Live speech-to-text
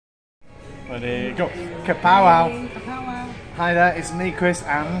Ready, go. Kapow. Kapow. Hi there, it's me, Chris,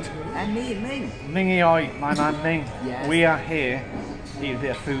 and me, Minh. Mingy Oi, my man Ming. Yes. We are here eating a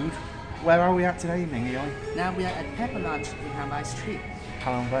bit of food. Where are we at today, Mingy Oi? Now we are at Pepper Lunch in Hang Bai Street.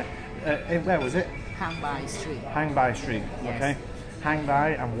 Hang Bai. Where was it? Hang Bai Street. Hang Bai Street. Yes. Okay. Hang Bai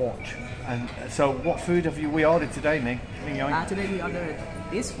and watch. And so, what food have we ordered today, Mingy Oi? Today we ordered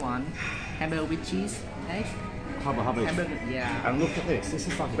this one, hamburger with cheese, egg. Hubba hubba. Hamburger, yeah. And look at this. This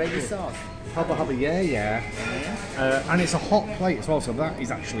is like Gravy sauce. Hubba hubba, yeah. Yeah. And it's a hot plate as well, so that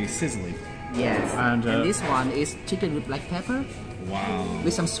is actually sizzling. Yes. And this one is chicken with black pepper. Wow.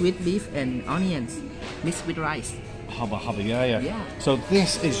 With some sweet beef and onions mixed with rice. Hubba hubba, yeah. Yeah. So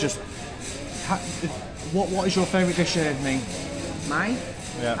this is just. What is your favourite dish here, Ming? Mine?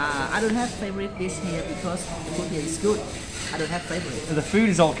 Yeah. I don't have favorite dish here because the food here is good. I don't have favorite. The food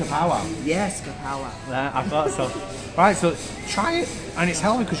is all kapow. Yes, kapow. Yeah, I thought so. Right, so try it, and it's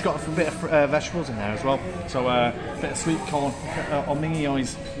healthy because you've got a bit of vegetables in there as well. So a bit of sweet corn, or Mingy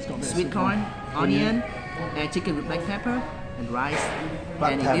Oi's. It's got a bit Sweet of corn, onion, and chicken with black pepper and rice.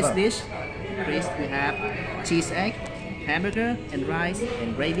 Black and pepper. in this dish, Chris, we have cheese egg, hamburger and rice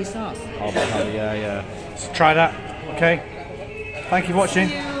and gravy sauce. Oh, yeah. So try that, okay? Thank you for watching.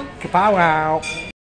 See you. Kapow out.